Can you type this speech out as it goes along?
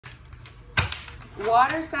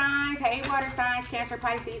Water signs, hey water signs, Cancer,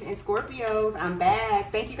 Pisces, and Scorpios. I'm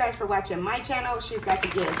back. Thank you guys for watching my channel. She's got the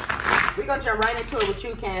gift. We're gonna jump right into it with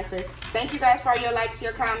you, Cancer. Thank you guys for your likes,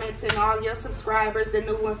 your comments, and all your subscribers, the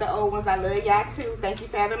new ones, the old ones. I love y'all too. Thank you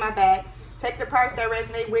for having my back. Take the parts that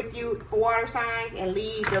resonate with you for water signs and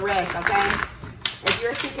leave the rest, okay? If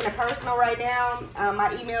you're seeking a personal right now,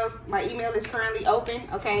 my email is currently open,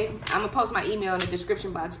 okay? I'm gonna post my email in the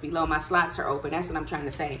description box below. My slots are open, that's what I'm trying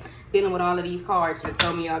to say. Dealing with all of these cards that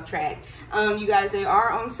throw me off track. You guys, they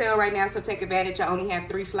are on sale right now, so take advantage. I only have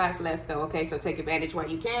 3 slots left though, okay? So take advantage while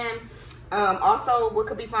you can. Also, what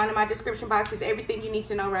could be found in my description box is everything you need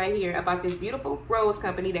to know right here about this beautiful rose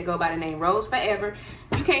company that go by the name Rose Forever.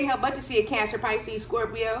 You can't help but to see a Cancer, Pisces,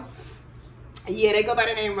 Scorpio. Yeah, they go by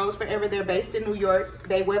the name Rose Forever. They're based in New York.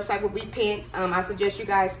 Their website will be pinned. I suggest you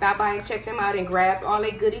guys stop by and check them out and grab all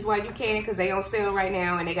their goodies while you can, because they on sale right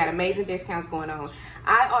now and they got amazing discounts going on.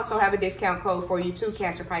 I also have a discount code for you too,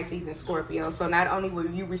 Cancer, Pisces, and Scorpio. So not only will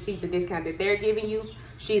you receive the discount that they're giving you,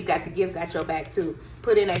 she's got the gift, got your back too.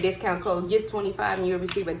 Put in that discount code GIFT25 and you'll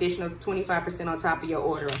receive additional 25% on top of your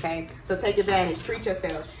order, okay? So take advantage, treat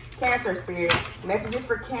yourself. Cancer spirit, messages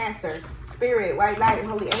for Cancer. Spirit, white light, and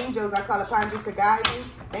holy angels, I call upon you to guide me.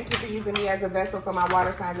 Thank you for using me as a vessel for my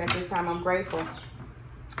water signs at this time. I'm grateful.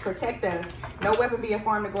 Protect us. No weapon being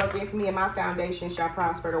formed to go against me and my foundation shall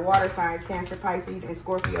prosper. The water signs, Cancer, Pisces, and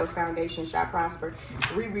Scorpio's foundation shall prosper.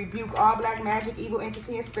 We rebuke all black magic, evil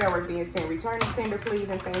entity, and spell work being sent. Return to sender, please,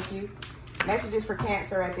 and thank you. Messages for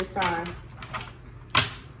Cancer at this time.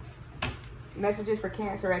 Messages for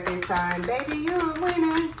Cancer at this time. Baby, you're a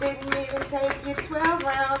winner. Didn't even take you 12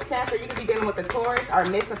 rounds. Cancer, you could be dealing with a Taurus or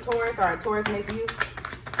miss a Taurus or a Taurus miss you.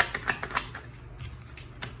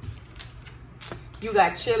 You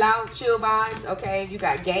got chill out, chill vibes, okay? You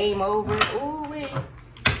got game over. Ooh, wait.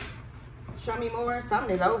 Show me more.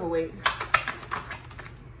 Something is over with.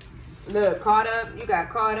 Look, caught up. You got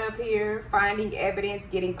caught up here. Finding evidence,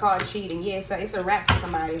 getting caught cheating. Yeah, so it's a wrap for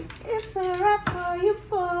somebody. It's a wrap for you,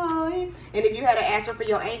 boy. And if you had an answer for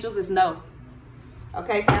your angels, it's no.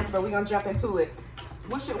 Okay, Cancer, but we're going to jump into it.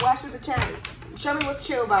 Why should the channel? Show me what's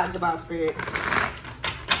chill vibes about, Spirit.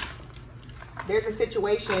 There's a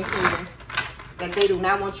situation here that they do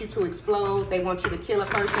not want you to explode. They want you to kill a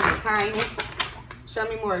person with kindness. Show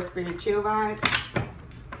me more, Spirit. Chill vibes.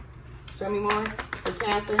 Show me more for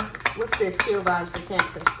Cancer. What's this chill vibes for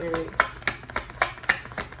Cancer, Spirit?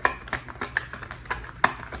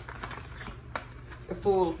 The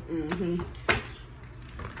Fool.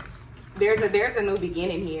 There's a new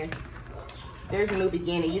beginning here. There's a new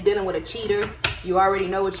beginning. You're dealing with a cheater. You already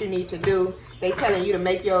know what you need to do. They telling you to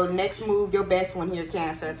make your next move your best one here,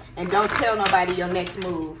 Cancer. And don't tell nobody your next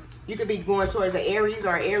move. You could be going towards an Aries,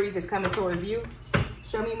 or Aries is coming towards you.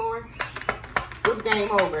 Show me more. What's game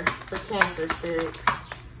over for Cancer, Spirit?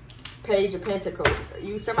 Page of Pentacles.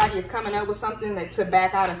 Somebody is coming up with something to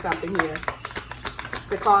back out of something here.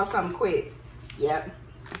 To call something quits. Yep.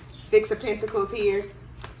 6 of Pentacles here.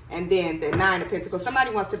 And then the 9 of Pentacles. Somebody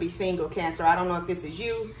wants to be single, Cancer. I don't know if this is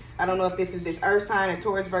you. I don't know if this is this Earth sign, or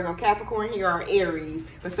Taurus, Virgo, Capricorn here, or Aries.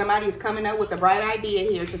 But somebody is coming up with a bright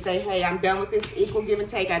idea here to say, hey, I'm done with this equal give and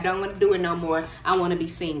take. I don't want to do it no more. I want to be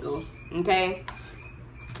single. Okay?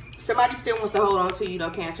 Somebody still wants to hold on to you,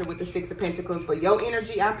 though, Cancer, with the 6 of Pentacles. But your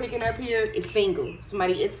energy I'm picking up here is single.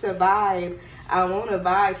 Somebody, it's a vibe. I want a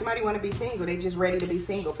vibe. Somebody want to be single. They just ready to be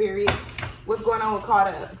single, period. What's going on with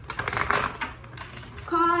Caught Up?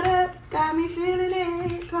 Caught up, got me feeling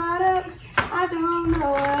it. Caught up, I don't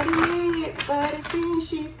know what it is, but it seems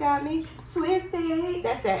she's got me twisted.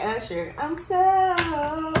 That's that Usher. I'm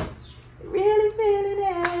so really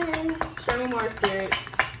feeling it. Show me more, Spirit.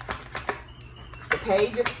 The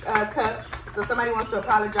Page of Cups. So somebody wants to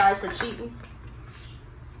apologize for cheating.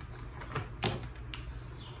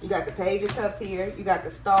 You got the Page of Cups here. You got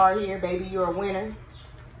the Star here. Baby, you're a winner.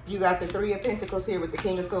 You got the 3 of Pentacles here with the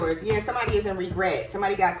King of Swords. Yeah, somebody is in regret.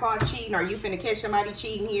 Somebody got caught cheating, or you finna catch somebody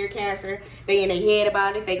cheating here, Cancer. They in their head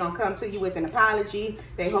about it. They gonna come to you with an apology.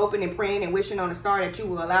 They hoping and praying and wishing on a star that you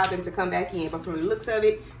will allow them to come back in. But from the looks of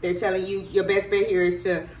it, they're telling you your best bet here is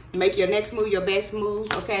to make your next move your best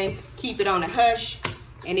move, okay? Keep it on a hush.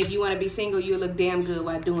 And if you want to be single, you'll look damn good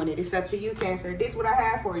while doing it. It's up to you, Cancer. This is what I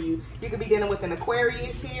have for you. You could be dealing with an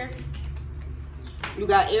Aquarius here. You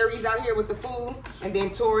got Aries out here with the Fool, and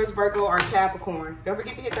then Taurus, Virgo, or Capricorn. Don't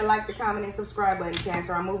forget to hit the like, the comment, and subscribe button,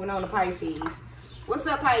 Cancer. I'm moving on to Pisces. What's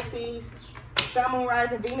up, Pisces? Sun, Moon,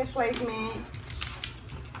 Rising, Venus placement.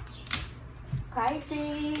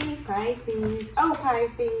 Pisces, Pisces. Oh,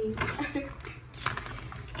 Pisces.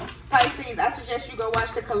 Pisces, I suggest you go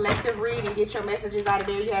watch the collective read and get your messages out of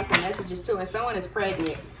there. You have some messages too, and someone is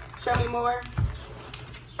pregnant. Show me more.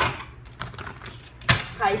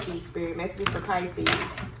 Pisces, Spirit. Messages for Pisces.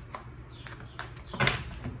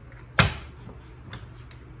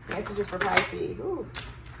 Messages for Pisces. Ooh.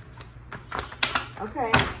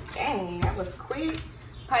 Okay. Dang, that was quick.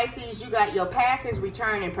 Pisces, you got your past is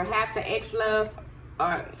returning. Perhaps an ex-love,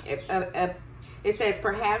 or it says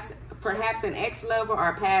perhaps an ex-lover or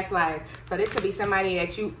a past life. So this could be somebody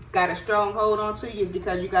that you got a strong hold on to you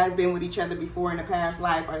because you guys been with each other before in a past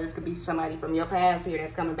life, or this could be somebody from your past here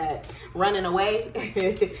that's coming back, running away.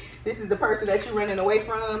 This is the person that you're running away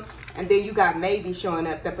from, and then you got maybe showing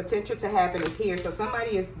up. The potential to happen is here. So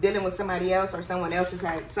somebody is dealing with somebody else, or someone else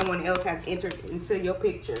has entered into your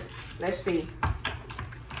picture. Let's see.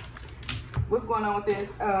 What's going on with this?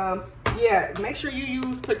 Yeah, make sure you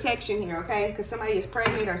use protection here, okay? Because somebody is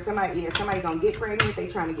pregnant, or somebody gonna get pregnant. They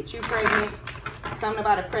trying to get you pregnant. Something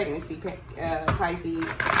about a pregnancy, Pisces.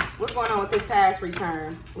 What's going on with this past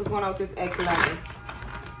return? What's going on with this ex-lover?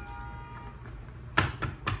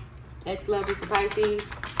 Ex-lover for Pisces.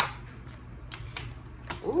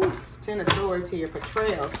 Ooh, Ten of Swords here,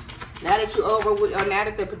 betrayal. Now that you over with, or now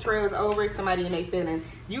that the betrayal is over, somebody in their feeling.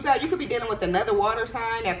 You could be dealing with another water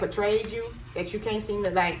sign that betrayed you, that you can't seem to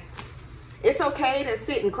like. It's okay to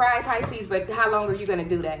sit and cry, Pisces, but how long are you gonna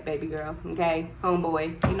do that, baby girl? Okay,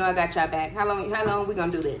 homeboy, you know I got y'all back. How long we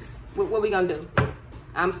gonna do this? What we gonna do?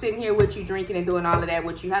 I'm sitting here with you, drinking and doing all of that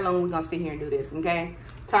with you. How long are we gonna sit here and do this? Okay,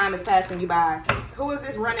 time is passing you by. So who is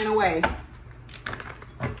this running away?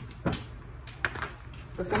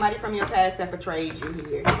 So somebody from your past that betrayed you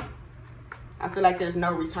here. I feel like there's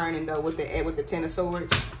no returning though with the Ten of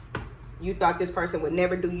Swords. You thought this person would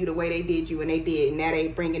never do you the way they did you, and they did. And now they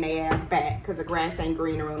bringing their ass back because the grass ain't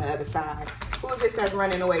greener on the other side. Who is this that's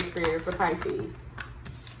running away, Spirit, for Pisces?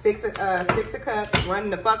 Six of Cups,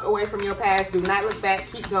 running the fuck away from your past. Do not look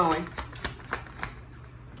back. Keep going.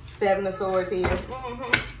 Seven of Swords here.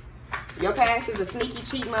 Your past is a sneaky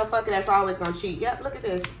cheat motherfucker that's always gonna cheat. Yep, look at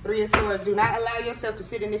this. Three of Swords. Do not allow yourself to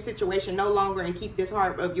sit in this situation no longer and keep this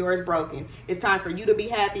heart of yours broken. It's time for you to be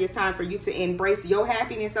happy. It's time for you to embrace your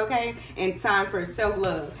happiness, okay? And time for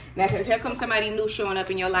self-love. Now, here comes somebody new showing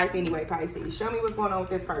up in your life anyway, Pisces. Show me what's going on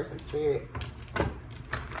with this person, Spirit.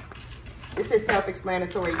 This is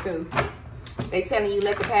self-explanatory, too. They telling you,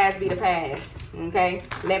 let the past be the past, okay?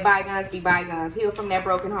 Let bygones be bygones. Heal from that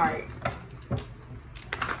broken heart.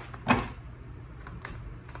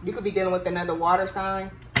 You could be dealing with another water sign.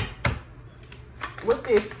 What's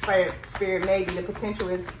this, Spirit? Maybe the potential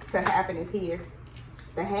is to happen is here.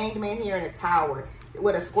 The Hanged Man here in a Tower.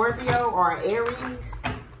 With a Scorpio or an Aries.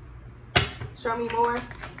 Show me more.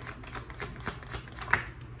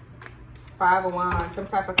 Five of Wands. Some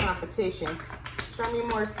type of competition. Show me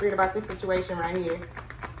more, Spirit, about this situation right here.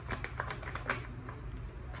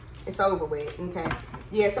 It's over with. Okay.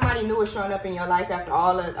 Yeah, somebody new is showing up in your life after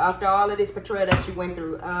all of this betrayal that you went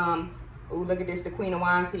through. Ooh, look at this, the Queen of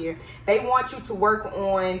Wands here. They want you to work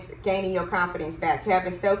on gaining your confidence back,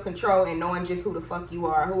 having self-control and knowing just who the fuck you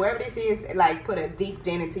are. Whoever this is, like, put a deep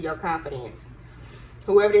dent into your confidence.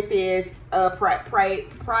 Whoever this is,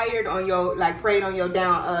 preyed on your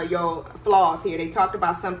flaws here. They talked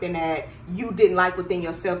about something that you didn't like within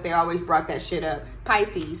yourself. They always brought that shit up.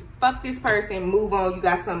 Pisces, fuck this person, move on. You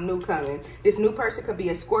got something new coming. This new person could be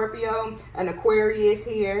a Scorpio, an Aquarius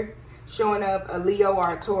here, showing up, a Leo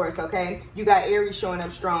or a Taurus, okay? You got Aries showing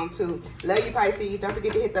up strong too. Love you, Pisces. Don't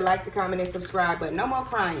forget to hit the like, the comment, and subscribe. But no more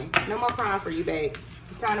crying. No more crying for you, babe.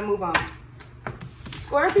 It's time to move on.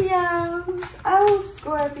 Scorpios. Oh,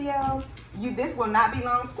 Scorpio. This will not be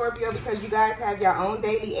long, Scorpio, because you guys have your own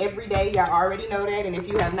daily every day. Y'all already know that. And if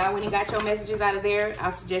you have not went and got your messages out of there, I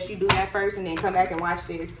suggest you do that first and then come back and watch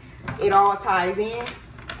this. It all ties in.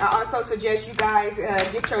 I also suggest you guys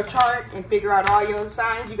get your chart and figure out all your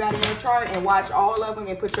signs you got in your chart and watch all of them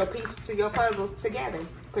and put your pieces to your puzzles together.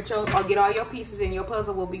 Or get all your pieces and your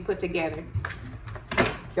puzzle will be put together.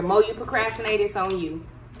 The more you procrastinate, it's on you.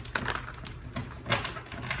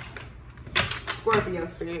 Scorpio,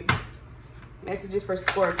 Spirit. Messages for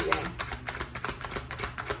Scorpio.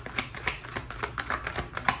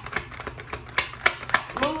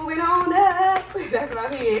 Moving on up. That's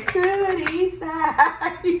what I'm hearing. To the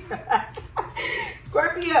side.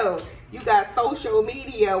 Scorpio, you got social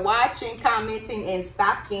media, watching, commenting, and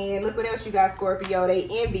stalking. Look what else you got, Scorpio. They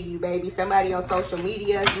envy you, baby. Somebody on social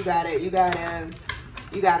media. You got a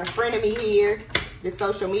frenemy here. This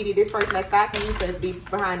social media, this person that's stalking you could be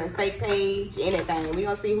behind a fake page, anything. We're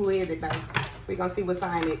going to see who is it, though. We're going to see what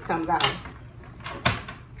sign it comes out.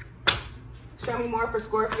 Show me more for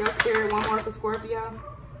Scorpio, Spirit. One more for Scorpio.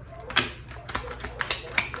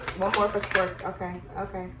 One more for Scorpio. Okay,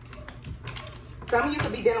 okay. Some of you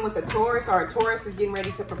could be dealing with a Taurus, or a Taurus is getting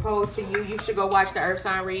ready to propose to you. You should go watch the Earth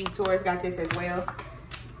sign reading. Taurus got this as well.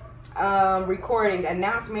 Recording,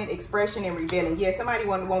 announcement, expression, and revealing. Yeah, somebody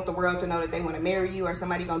want the world to know that they want to marry you, or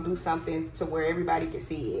somebody gonna do something to where everybody can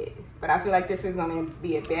see it. But I feel like this is gonna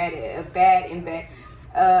be a bad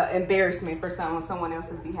embarrassment for someone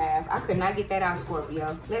else's behalf. I could not get that out,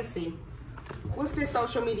 Scorpio. Let's see. What's this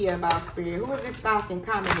social media about, Spirit? Who is this stalking,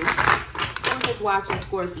 commenting? Who is this watching,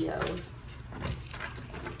 Scorpios?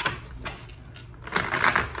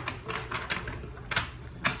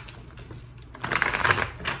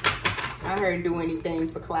 I heard do anything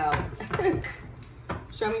for clout.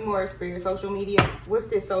 Show me more, Spirit. Social media. What's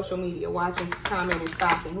this social media? Watching, commenting,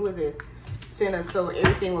 stalking. Who is this? Send us so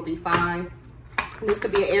everything will be fine. This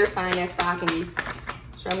could be an air sign that's stalking you.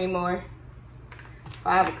 Show me more.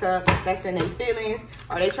 5 of Cups. That's in their feelings.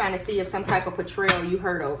 Are they trying to see if some type of betrayal you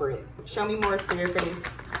hurt over it? Show me more, Spirit, for this.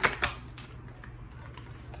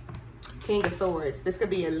 King of Swords. This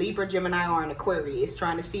could be a Libra, Gemini, or an Aquarius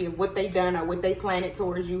trying to see if what they done or what they planted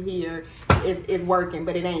towards you here is working,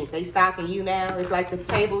 but it ain't. They stalking you now. It's like the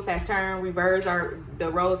tables has turned reverse, or the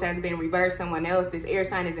roles has been reversed. Someone else. This air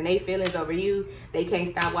sign is in their feelings over you. They can't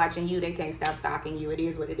stop watching you. They can't stop stalking you. It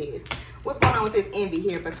is what it is. What's going on with this envy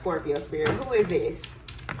here for Scorpio, Spirit? Who is this?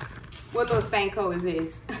 What little stanko is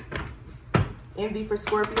this? Envy for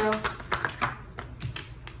Scorpio.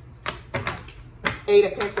 8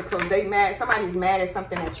 of Pentacles. They mad. Somebody's mad at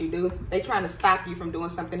something that you do. They trying to stop you from doing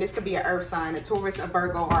something. This could be an earth sign, a Taurus, a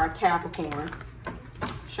Virgo, or a Capricorn.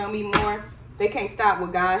 Show me more. They can't stop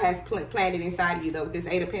what God has planted inside of you, though. This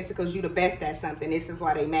 8 of Pentacles, you the best at something. This is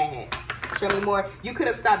why they mad. Show me more. You could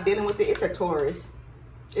have stopped dealing with it. It's a Taurus.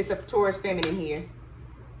 It's a Taurus feminine here.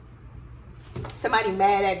 Somebody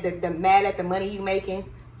mad at the money you making.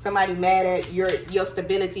 Somebody mad at your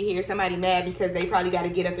stability here. Somebody mad because they probably got to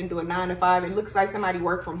get up and do a 9 to 5. It looks like somebody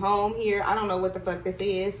work from home here. I don't know what the fuck this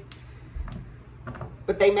is.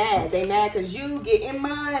 But they mad. They mad because you getting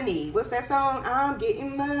money. What's that song? I'm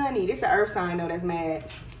getting money. This is an earth sign, though, that's mad.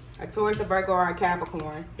 A Taurus, a Virgo, or a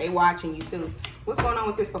Capricorn. They watching you, too. What's going on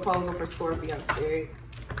with this proposal for Scorpio, Spirit?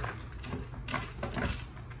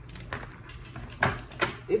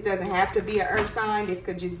 This doesn't have to be an earth sign. This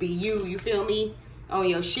could just be you feel me? On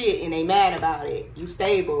your shit, and they mad about it. You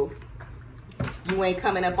stable. You ain't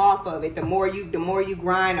coming up off of it. The more you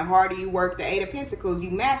grind, the harder you work. The 8 of Pentacles, you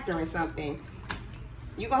mastering something.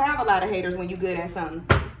 You gonna have a lot of haters when you good at something.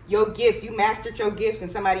 Your gifts, you mastered your gifts, and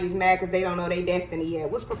somebody is mad because they don't know their destiny yet.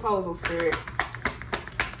 What's proposal, Spirit,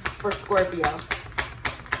 for Scorpio?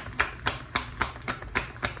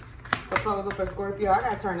 Proposal for Scorpio. I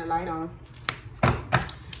gotta turn the light on.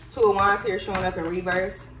 2 of Wands here showing up in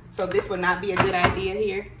reverse. So this would not be a good idea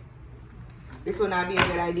here. This would not be a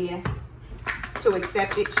good idea to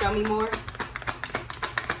accept it. Show me more.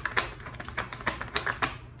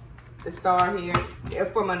 The Star here.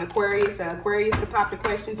 From an Aquarius. Aquarius to pop the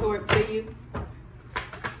question to you.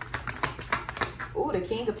 Oh, the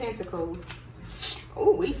King of Pentacles.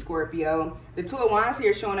 Oh, we Scorpio. The 2 of Wands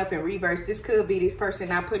here showing up in reverse. This could be this person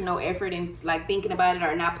not putting no effort in, like, thinking about it,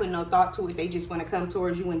 or not putting no thought to it. They just want to come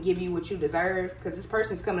towards you and give you what you deserve, because this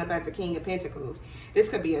person's coming up as the King of Pentacles. This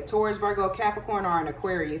could be a Taurus, Virgo, Capricorn, or an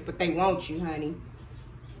Aquarius, but they want you, honey.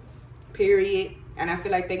 Period. And I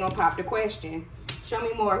feel like they're going to pop the question. Show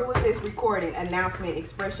me more. Who is this recording, announcement,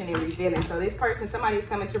 expression, and revealing? So this person, somebody's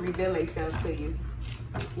coming to reveal themselves to you.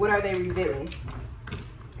 What are they revealing?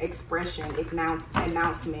 Expression,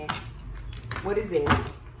 announcement. What is this?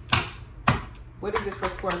 What is it for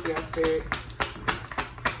Scorpio, Spirit?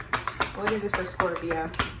 What is it for Scorpio?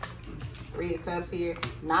 3 of Cups here.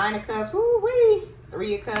 9 of Cups. Woo-wee.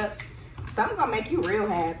 3 of Cups. Something gonna make you real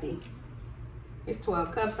happy. It's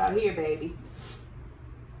 12 Cups out here, baby.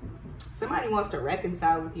 Somebody wants to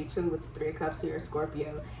reconcile with you, too, with the 3 of Cups here,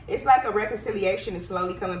 Scorpio. It's like a reconciliation is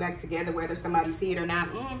slowly coming back together, whether somebody see it or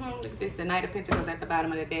not. Look at this, the Knight of Pentacles at the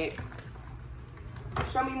bottom of the deck.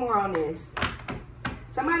 Show me more on this.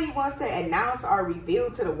 Somebody wants to announce or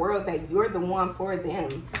reveal to the world that you're the one for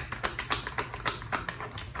them.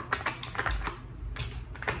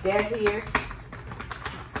 Death here.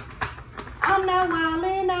 I'm not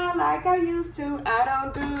wilding out like I used to. I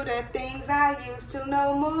don't do the things I used to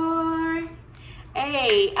no more.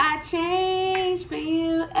 Hey, I changed for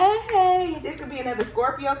you. Hey, this could be another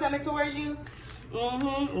Scorpio coming towards you.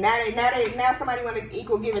 Now somebody want to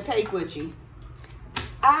equal give and take with you.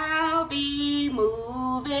 I'll be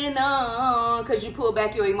moving on. on because you pull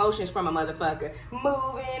back your emotions from a motherfucker.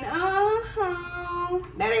 Moving on.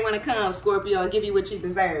 Now they want to come, Scorpio, and give you what you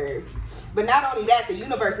deserve. But not only that, the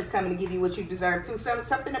universe is coming to give you what you deserve too.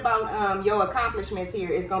 Something about your accomplishments here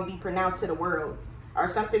is going to be pronounced to the world. Or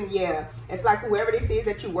something, yeah. It's like whoever this is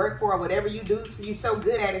that you work for, or whatever you do, you're so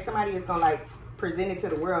good at it, somebody is going to like present it to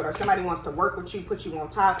the world, or somebody wants to work with you, put you on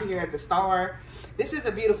top here as a star. This is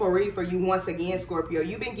a beautiful read for you once again, Scorpio.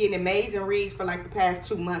 You've been getting amazing reads for like the past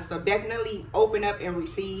 2 months, so definitely open up and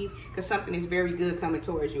receive, because something is very good coming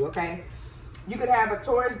towards you, okay? You could have a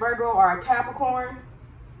Taurus, Virgo, or a Capricorn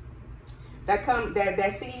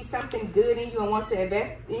that sees something good in you and wants to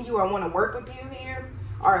invest in you or want to work with you here,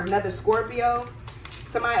 or another Scorpio.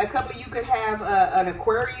 A couple of you could have an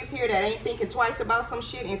Aquarius here that ain't thinking twice about some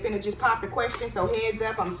shit and finna just pop the question. So heads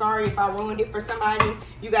up, I'm sorry if I ruined it for somebody.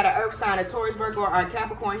 You got an Earth sign, a Taurus, Virgo, or a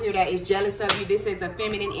Capricorn here that is jealous of you. This is a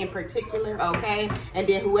feminine in particular, okay? And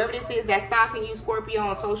then whoever this is that's stalking you, Scorpio,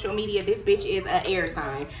 on social media, this bitch is an air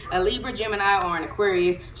sign. A Libra, Gemini, or an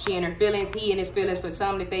Aquarius. She in her feelings, he in his feelings for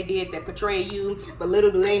something that they did that portray you. But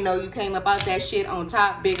little do they know you came up out that shit on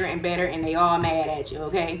top, bigger and better, and they all mad at you,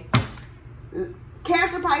 okay?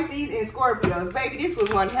 Cancer, Pisces, and Scorpios. Baby, this was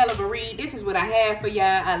one hell of a read. This is what I have for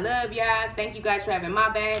y'all. I love y'all. Thank you guys for having my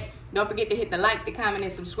back. Don't forget to hit the like, the comment,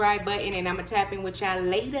 and subscribe button. And I'm going to tap in with y'all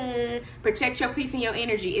later. Protect your peace and your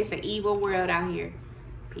energy. It's an evil world out here.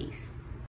 Peace.